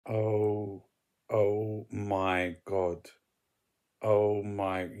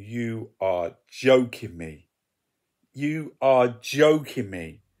You are joking me. You are joking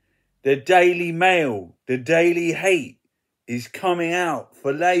me. The Daily Mail, the Daily Hate is coming out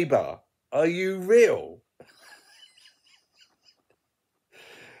for Labour. Are you real?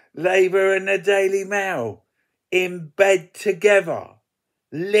 Labour and the Daily Mail in bed together,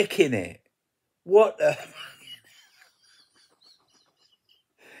 licking it. What the...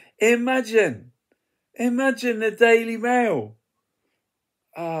 Imagine the Daily Mail.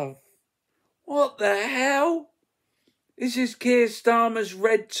 Oh, what the hell? This is Keir Starmer's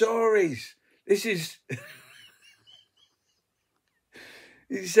Red Tories. This is...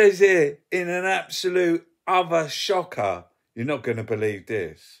 It says here, in an absolute other shocker, you're not going to believe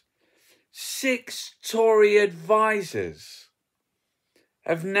this. 6 Tory advisors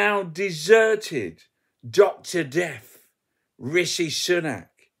have now deserted Dr. Death, Rishi Sunak.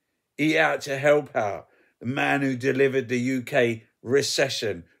 He out to help out. The man who delivered the UK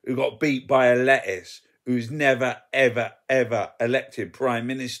recession, who got beat by a lettuce, who's never, ever, ever elected Prime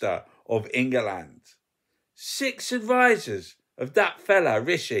Minister of England. 6 advisors of that fella,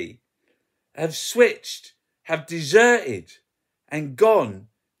 Rishi, have switched, have deserted and gone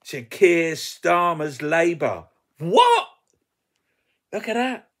to Keir Starmer's Labour. What? Look at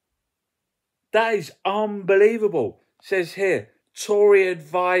that. That is unbelievable. It says here, Tory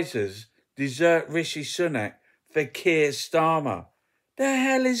advisors desert Rishi Sunak for Keir Starmer. The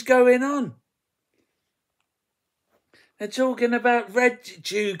hell is going on? They're talking about red...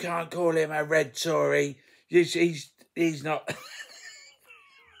 You can't call him a red Tory. He's not...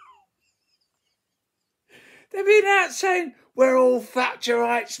 They've been out saying, we're all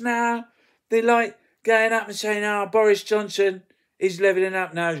Thatcherites now. They're like going up and saying, Boris Johnson is levelling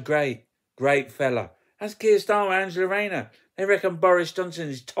up now. He's great. Great fella. That's Keir Starmer, Angela Rayner. They reckon Boris Johnson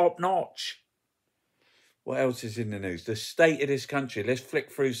is top notch. What else is in the news? The state of this country. Let's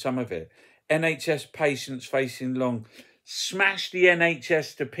flick through some of it. NHS patients facing long. Smash the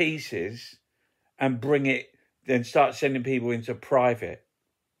NHS to pieces and bring it, then start sending people into private.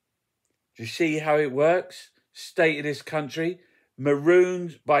 Do you see how it works? State of this country.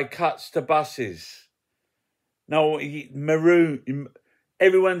 Marooned by cuts to buses. No, maroon.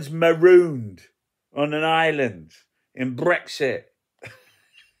 Everyone's marooned on an island in Brexit.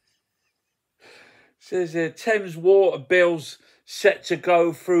 Says here, Thames water bills set to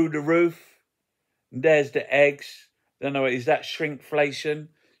go through the roof. And there's the eggs. Don't know, is that shrinkflation?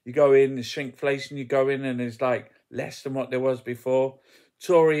 You go in, the shrinkflation, you go in and it's like less than what there was before.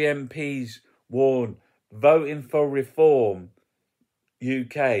 Tory MPs warn, voting for reform,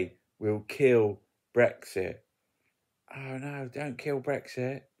 UK will kill Brexit. Oh no, don't kill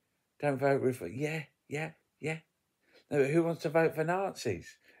Brexit. Don't vote reform. Yeah. No, who wants to vote for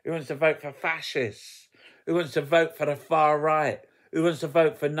Nazis? Who wants to vote for fascists? Who wants to vote for the far right? Who wants to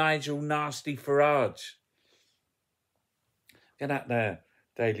vote for Nigel Nasty Farage? Get out there,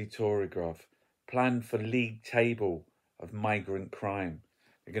 Daily Telegraph. Plan for league table of migrant crime.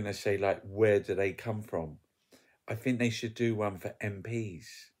 They're going to say, like, where do they come from? I think they should do one for MPs.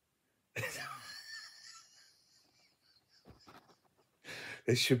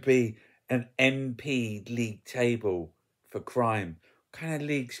 There should be an MP league table for crime. What kind of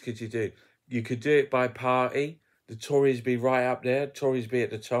leagues could you do? You could do it by party. The Tories be right up there. Tories be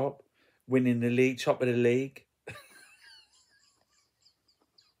at the top, winning the league, top of the league.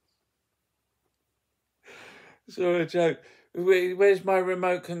 So a joke. Where's my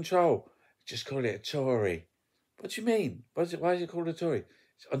remote control? Just call it a Tory. What do you mean? Why is it called a Tory?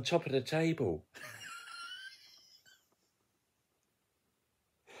 It's on top of the table.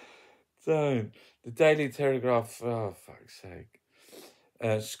 So, the Daily Telegraph, oh, fuck's sake.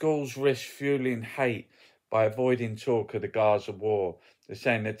 Schools risk fueling hate by avoiding talk of the Gaza war. They're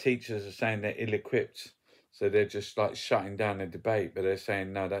saying the teachers are saying they're ill-equipped. So they're just like shutting down the debate. But they're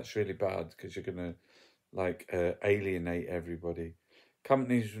saying, no, that's really bad because you're going to alienate everybody.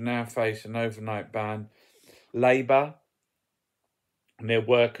 Companies will now face an overnight ban. Labour and their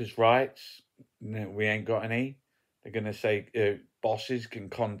workers' rights, no, we ain't got any. They're going to say bosses can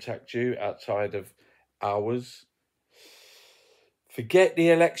contact you outside of hours. Forget the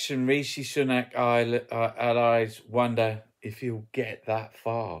election. Rishi Sunak allies wonder if he'll get that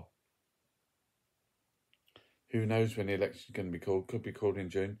far. Who knows when the election is going to be called? Could be called in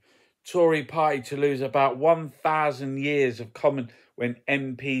June. Tory party to lose about 1,000 years of common when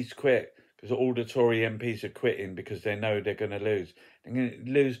MPs quit, because all the Tory MPs are quitting because they know they're going to lose. They're going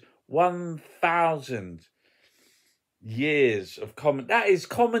to lose 1,000 years of common. That is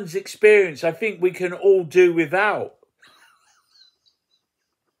Commons experience. I think we can all do without.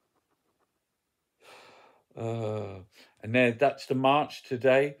 And then that's the march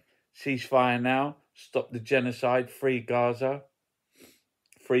today. Ceasefire now. Stop the genocide. Free Gaza.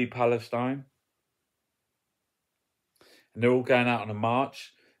 Free Palestine. And they're all going out on a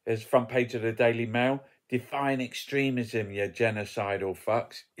march. There's front page of the Daily Mail. Defying extremism, you genocidal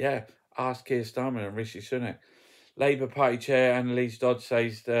fucks. Yeah, ask Keir Starmer and Rishi Sunak. Labour Party Chair Annalise Dodd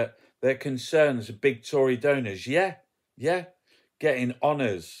says that their concerns are big Tory donors. Yeah, getting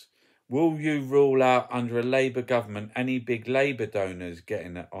honours. Will you rule out under a Labour government any big Labour donors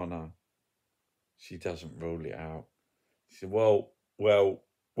getting an honour? She doesn't rule it out. She said, well. Welk.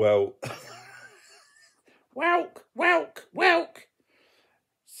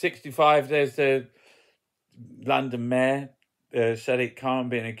 65, there's the London mayor, Sadiq Khan,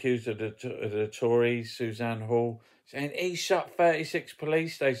 being accused of the Tories, Suzanne Hall, saying he shut 36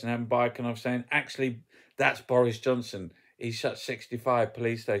 police stations. And Baikonov saying, actually, that's Boris Johnson. He shut 65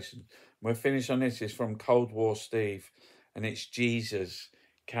 police stations. We're finished on this. It's from Cold War Steve. And it's Jesus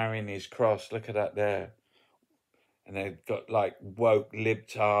carrying his cross. Look at that there. And they've got like woke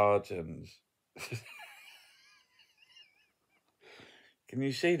libtards and... Can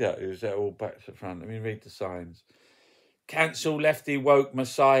you see that? Is that all back to front? Let me read the signs. Cancel lefty woke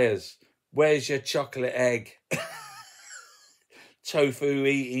messiahs. Where's your chocolate egg? Tofu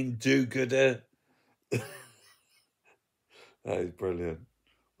eating do-gooder. That is brilliant.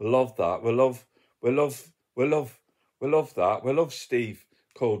 We love that. We love that. We love Steve,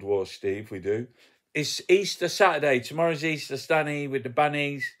 Cold War Steve, we do. It's Easter Saturday. Tomorrow's Easter Stanny with the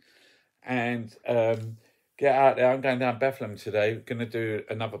bunnies. And get out there. I'm going down Bethlehem today. We're going to do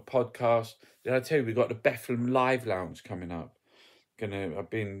another podcast. Did I tell you we've got the Bethlehem Live Lounge coming up?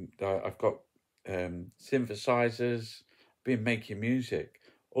 I've got synthesizers. Been making music.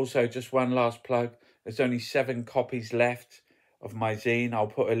 Also, just one last plug. There's only 7 copies left of my zine. I'll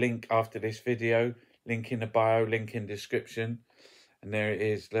put a link after this video. Link in the bio. Link in description. And there it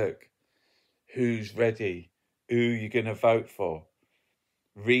is. Look. Who's ready? Who you going to vote for?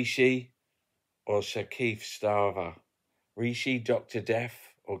 Rishi or Sir Keith Starver? Rishi, Dr.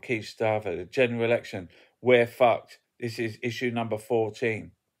 Death or Keith Starver? The general election. We're fucked. This is issue number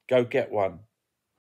 14. Go get one.